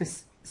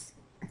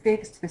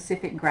fixed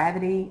specific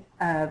gravity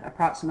of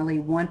approximately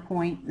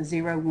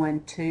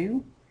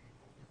 1.012.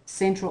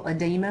 Central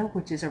edema,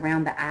 which is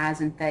around the eyes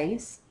and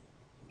face.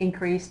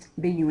 Increased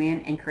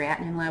BUN and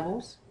creatinine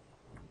levels.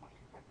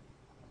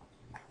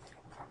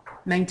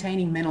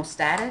 Maintaining mental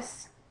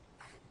status.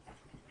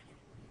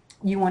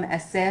 You want to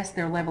assess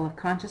their level of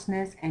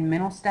consciousness and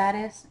mental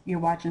status. You're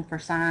watching for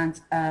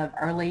signs of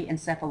early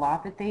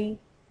encephalopathy,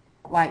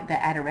 like the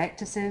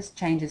atelectasis,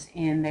 changes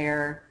in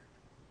their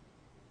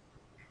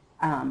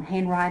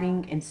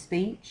handwriting and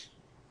speech.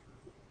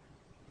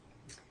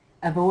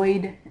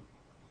 Avoid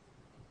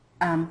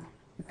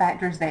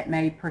factors that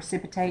may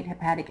precipitate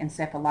hepatic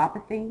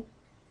encephalopathy.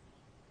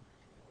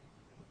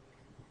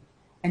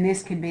 And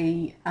this could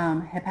be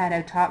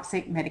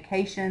hepatotoxic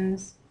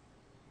medications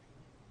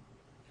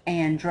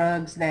and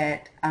drugs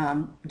that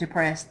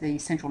depress the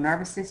central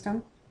nervous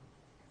system.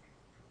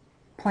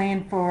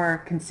 Plan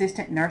for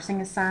consistent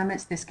nursing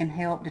assignments. This can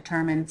help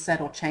determine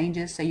subtle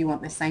changes, so you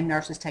want the same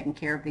nurses taking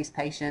care of these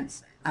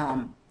patients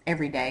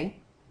every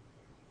day.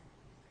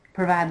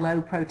 Provide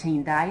low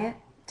protein diet.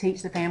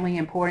 Teach the family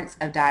importance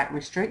of diet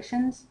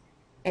restrictions.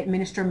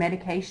 Administer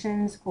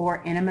medications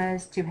or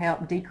enemas to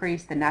help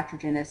decrease the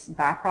nitrogenous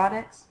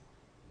byproducts.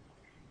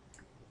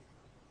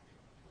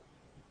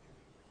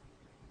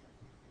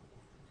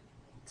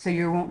 So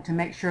you want to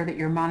make sure that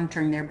you're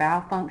monitoring their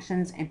bowel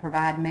functions and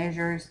provide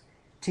measures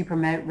to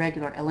promote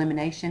regular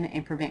elimination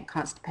and prevent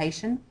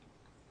constipation.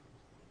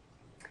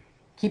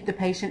 Keep the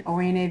patient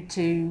oriented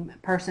to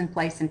person,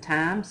 place, and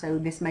time. So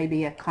this may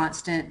be a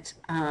constant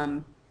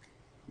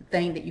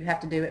thing that you have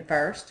to do at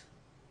first.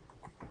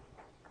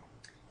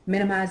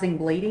 Minimizing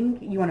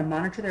bleeding. You want to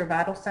monitor their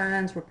vital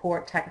signs,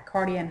 report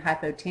tachycardia and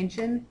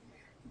hypotension.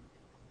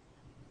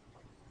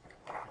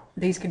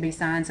 These could be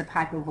signs of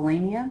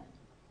hypovolemia.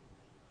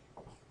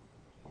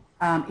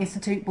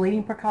 Institute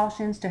bleeding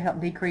precautions to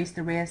help decrease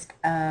the risk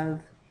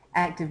of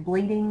active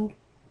bleeding.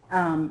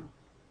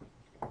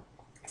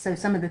 So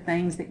some of the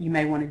things that you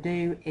may want to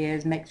do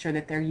is make sure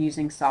that they're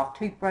using soft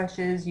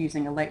toothbrushes,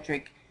 using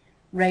electric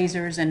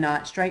razors and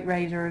not straight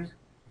razors.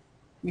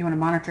 You want to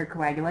monitor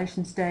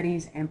coagulation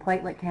studies and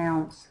platelet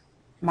counts.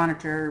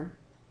 Monitor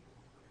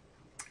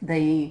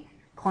the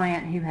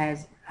client who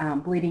has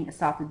bleeding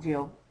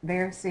esophageal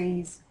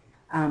varices.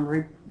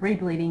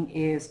 Rebleeding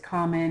is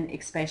common,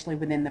 especially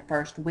within the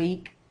first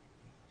week.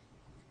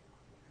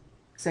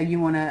 So you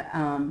want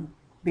to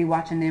be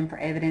watching them for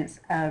evidence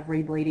of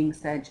rebleeding,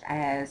 such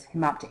as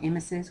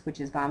hemoptymesis,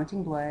 which is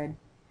vomiting blood,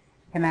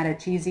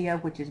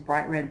 hematochezia, which is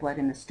bright red blood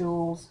in the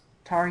stools,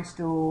 tarry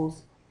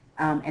stools,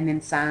 and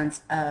then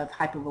signs of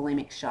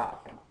hypovolemic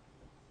shock.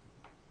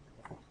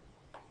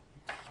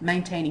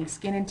 Maintaining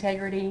skin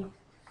integrity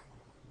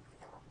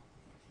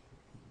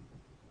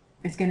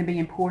is going to be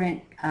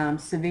important.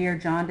 Severe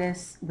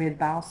jaundice with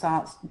bile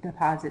salts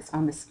deposits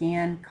on the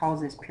skin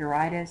causes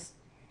pruritus,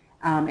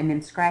 and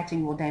then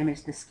scratching will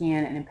damage the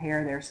skin and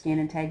impair their skin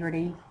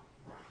integrity.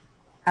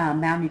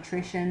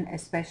 Malnutrition,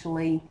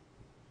 especially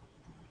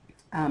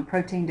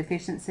protein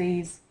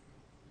deficiencies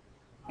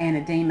and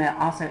edema,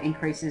 also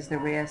increases the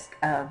risk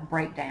of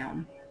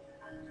breakdown.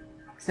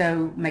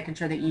 So making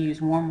sure that you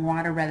use warm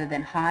water rather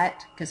than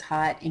hot, because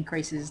hot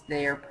increases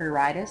their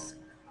pruritus,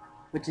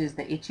 which is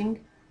the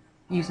itching.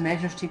 Use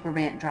measures to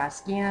prevent dry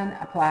skin.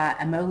 Apply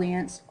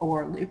emollients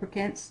or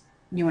lubricants.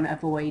 You want to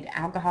avoid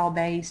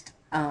alcohol-based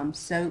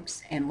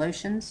soaps and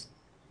lotions.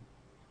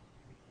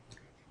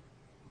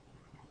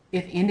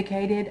 If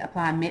indicated,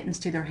 apply mittens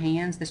to their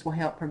hands. This will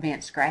help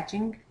prevent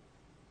scratching.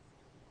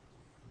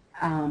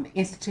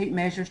 Institute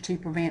measures to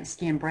prevent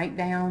skin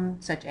breakdown,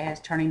 such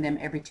as turning them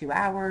every 2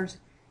 hours,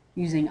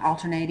 using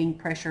alternating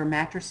pressure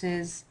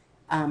mattresses,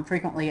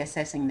 frequently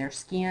assessing their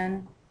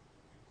skin.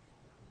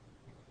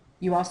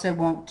 You also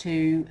want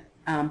to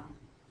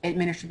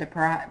administer the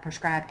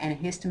prescribed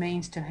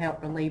antihistamines to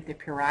help relieve the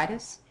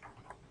pruritus.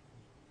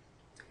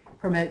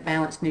 Promote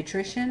balanced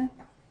nutrition.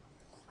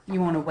 You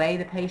want to weigh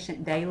the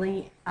patient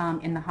daily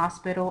in the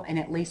hospital and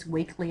at least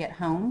weekly at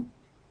home.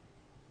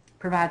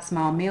 Provide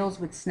small meals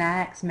with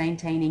snacks,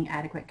 maintaining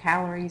adequate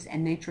calories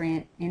and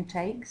nutrient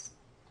intakes.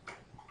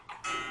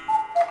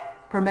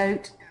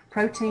 Promote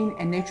protein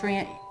and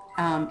nutrient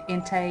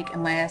intake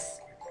unless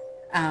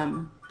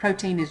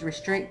protein is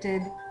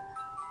restricted.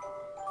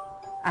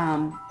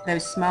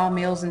 Those small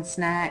meals and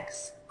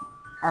snacks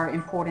are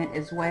important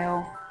as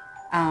well.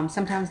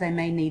 Sometimes they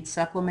may need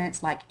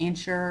supplements like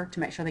Ensure to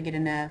make sure they get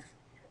enough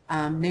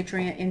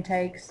nutrient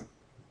intakes.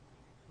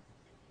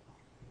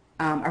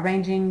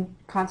 Arranging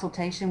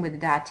consultation with a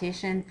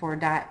dietitian for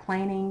diet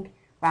planning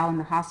while in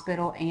the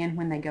hospital and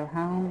when they go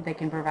home. They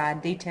can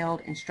provide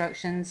detailed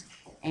instructions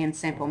and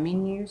sample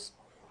menus.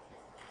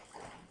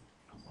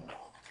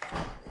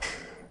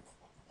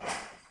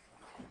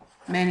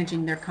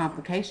 Managing their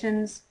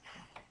complications.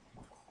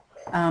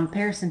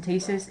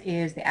 Paracentesis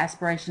is the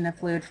aspiration of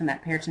fluid from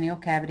that peritoneal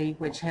cavity,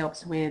 which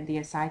helps with the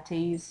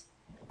ascites.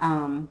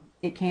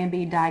 It can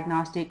be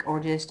diagnostic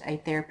or just a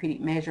therapeutic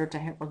measure to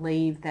help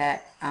relieve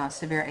that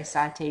severe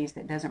ascites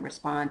that doesn't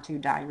respond to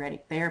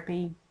diuretic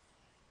therapy.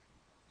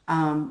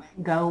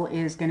 Goal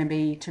is going to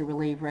be to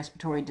relieve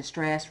respiratory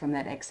distress from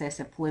that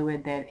excessive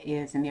fluid that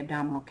is in the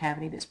abdominal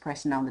cavity that's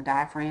pressing on the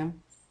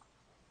diaphragm.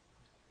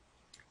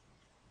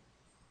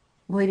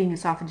 Bleeding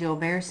esophageal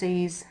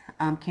varices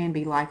can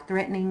be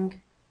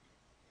life-threatening.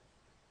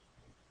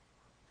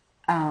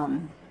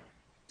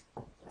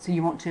 So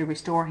you want to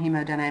restore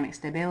hemodynamic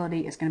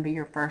stability. It's going to be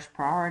your first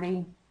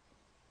priority.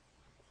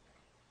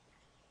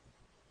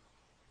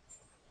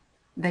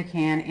 They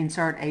can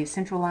insert a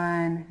central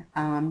line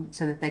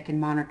so that they can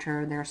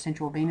monitor their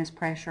central venous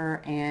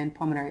pressure and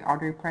pulmonary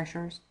artery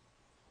pressures.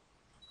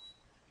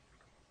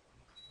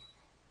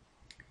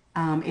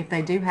 If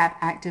they do have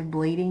active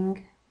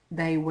bleeding,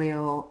 they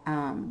will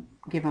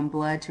give them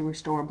blood to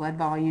restore blood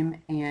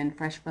volume and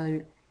fresh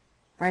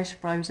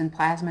frozen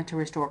plasma to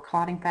restore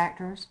clotting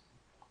factors.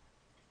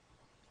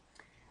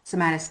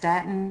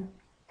 Somatostatin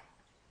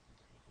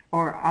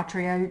or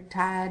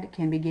octreotide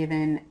can be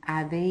given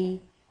IV,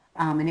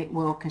 and it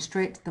will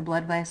constrict the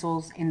blood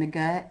vessels in the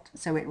gut,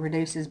 so it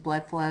reduces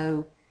blood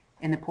flow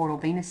in the portal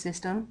venous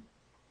system.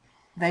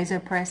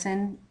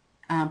 Vasopressin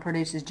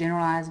produces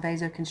generalized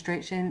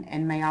vasoconstriction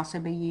and may also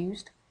be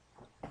used.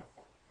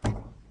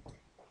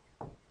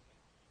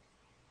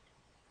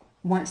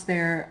 Once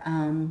their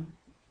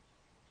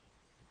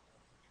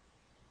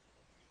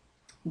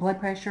blood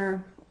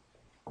pressure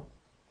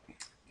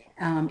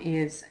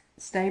is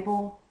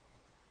stable,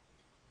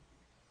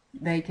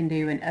 they can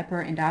do an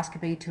upper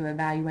endoscopy to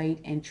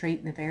evaluate and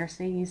treat the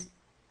varices.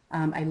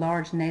 A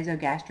large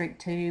nasogastric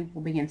tube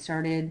will be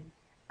inserted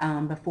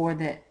before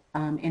the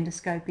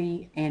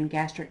endoscopy, and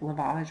gastric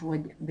lavage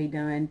would be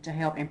done to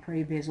help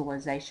improve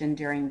visualization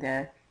during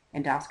the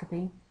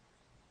endoscopy.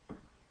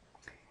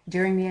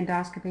 During the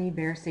endoscopy,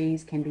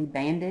 varices can be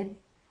banded,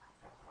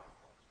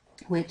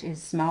 which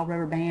is small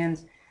rubber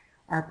bands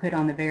are put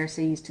on the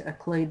varices to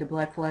occlude the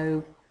blood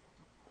flow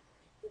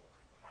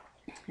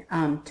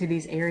to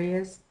these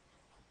areas.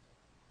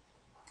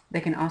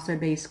 They can also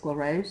be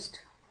sclerosed.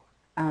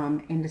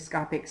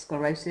 Endoscopic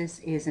sclerosis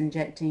is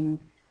injecting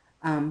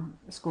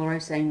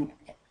sclerosing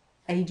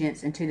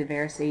agents into the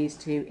varices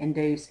to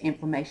induce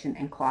inflammation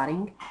and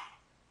clotting.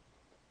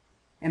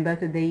 And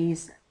both of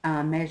these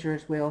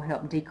measures will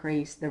help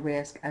decrease the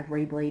risk of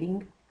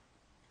rebleeding.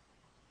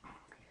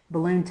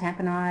 Balloon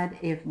tamponade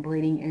if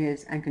bleeding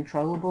is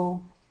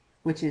uncontrollable,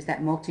 which is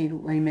that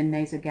multi-lumen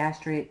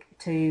nasogastric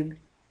tube,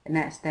 and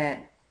that's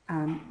that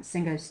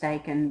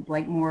Singo-Stake and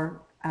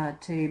Blakemore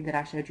tube that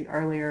I showed you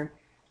earlier.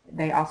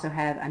 They also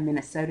have a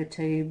Minnesota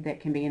tube that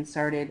can be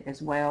inserted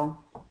as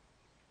well.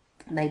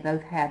 They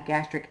both have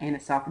gastric and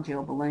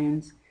esophageal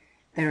balloons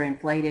that are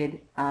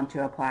inflated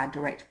to apply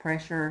direct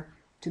pressure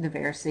to the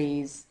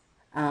varices,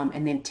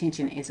 and then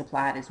tension is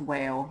applied as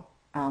well,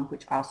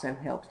 which also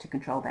helps to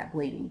control that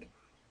bleeding.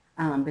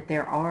 But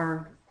there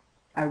are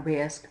a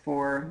risk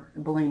for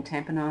balloon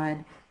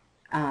tamponade,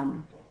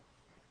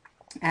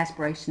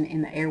 aspiration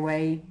in the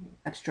airway,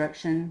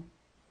 obstruction,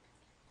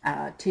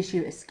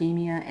 tissue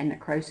ischemia, and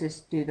necrosis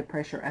due to the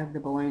pressure of the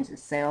balloons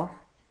itself.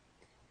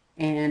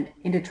 And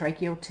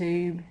endotracheal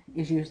tube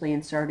is usually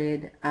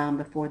inserted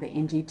before the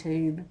NG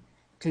tube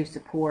to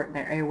support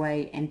their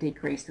airway and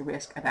decrease the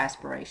risk of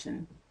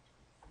aspiration.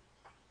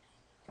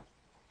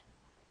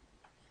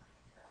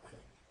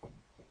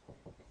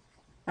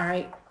 All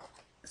right,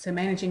 so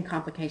managing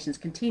complications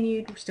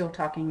continued. We're still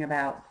talking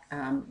about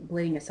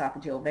bleeding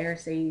esophageal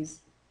varices.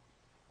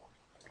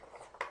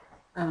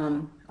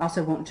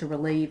 Also want to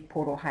relieve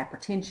portal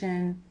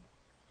hypertension.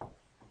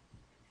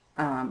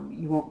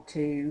 You want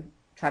to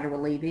try to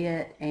relieve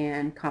it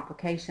and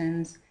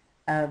complications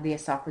of the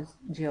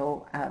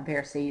esophageal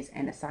varices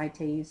and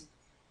ascites.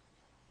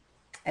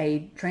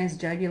 A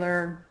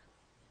transjugular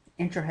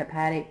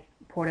intrahepatic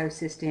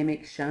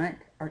portosystemic shunt,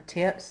 or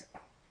TIPS,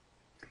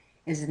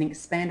 is an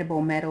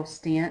expandable metal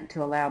stent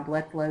to allow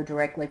blood flow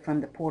directly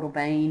from the portal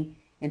vein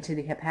into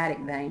the hepatic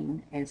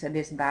vein, and so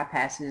this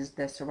bypasses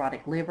the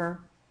cirrhotic liver.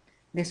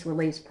 This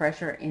relieves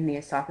pressure in the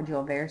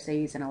esophageal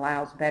varices and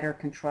allows better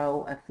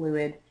control of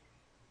fluid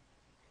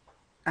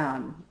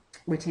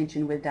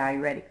retention with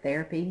diuretic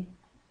therapy.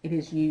 It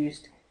is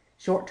used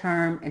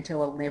short-term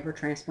until a liver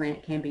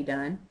transplant can be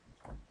done.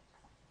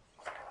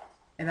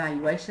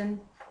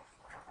 Evaluation.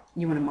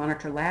 You want to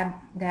monitor lab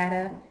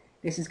data.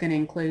 This is going to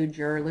include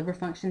your liver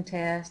function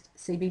test,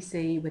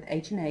 CBC with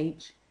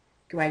H&H,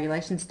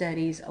 coagulation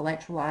studies,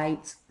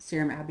 electrolytes,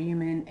 serum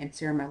albumin, and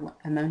serum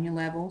ammonia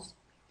levels.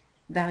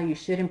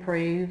 Values should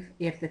improve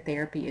if the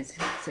therapy is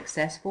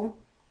successful.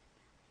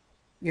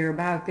 Your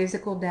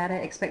biophysical data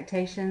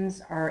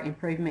expectations are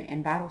improvement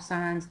in vital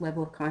signs,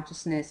 level of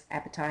consciousness,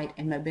 appetite,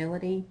 and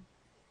mobility,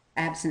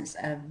 absence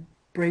of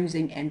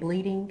bruising and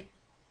bleeding,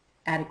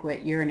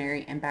 adequate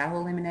urinary and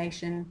bowel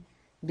elimination,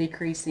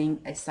 decreasing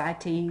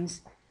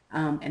ascites,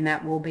 and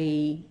that will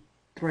be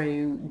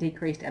through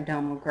decreased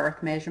abdominal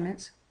girth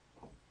measurements,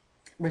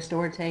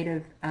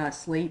 restorative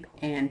sleep,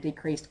 and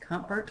decreased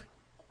comfort.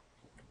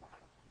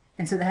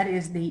 And so that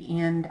is the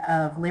end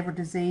of liver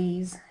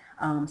disease,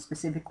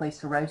 specifically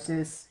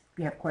cirrhosis. If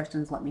you have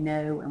questions, let me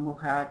know, and we'll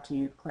try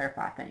to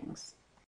clarify things.